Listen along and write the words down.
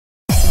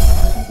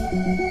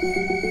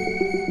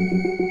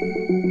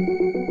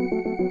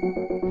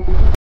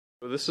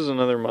This is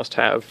another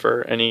must-have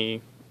for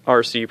any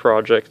RC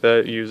project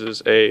that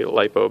uses a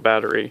Lipo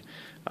battery,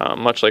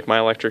 much like my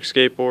electric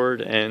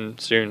skateboard and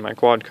soon my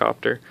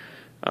quadcopter.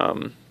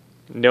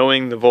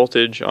 Knowing the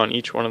voltage on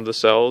each one of the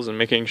cells and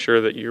making sure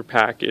that your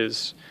pack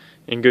is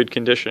in good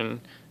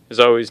condition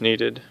is always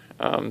needed,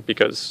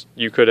 because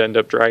you could end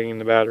up dragging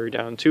the battery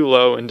down too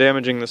low and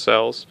damaging the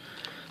cells.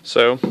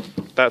 So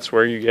that's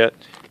where you get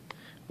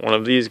one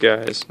of these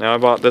guys. Now I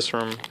bought this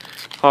from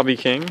Hobby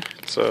King.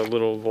 It's a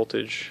little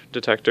voltage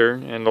detector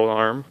and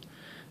alarm.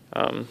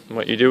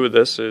 What you do with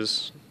this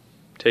is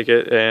take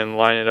it and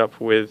line it up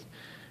with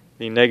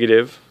the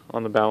negative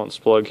on the balance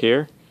plug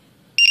here.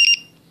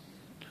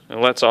 It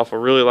lets off a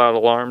really loud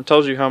alarm,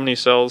 tells you how many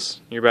cells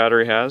your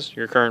battery has,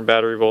 your current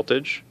battery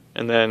voltage,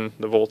 and then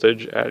the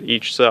voltage at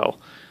each cell.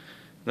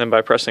 And then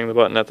by pressing the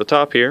button at the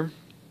top here,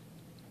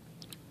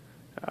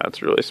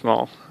 it's really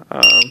small,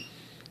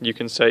 you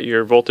can set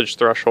your voltage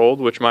threshold,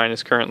 which mine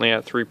is currently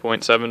at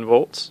 3.7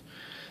 volts,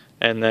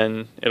 and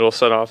then it'll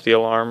set off the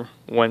alarm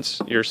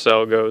once your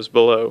cell goes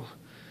below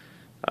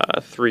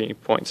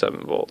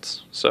 3.7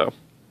 volts. So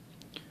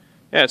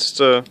yeah, it's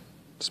just a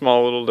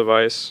small little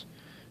device.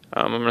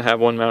 I'm going to have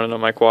one mounted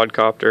on my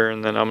quadcopter,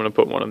 and then I'm going to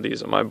put one of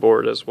these on my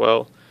board as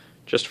well,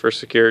 just for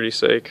security's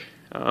sake.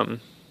 Yeah,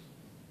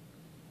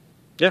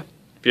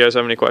 if you guys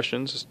have any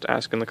questions, just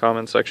ask in the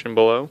comments section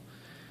below.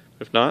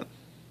 If not,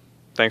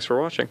 thanks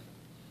for watching.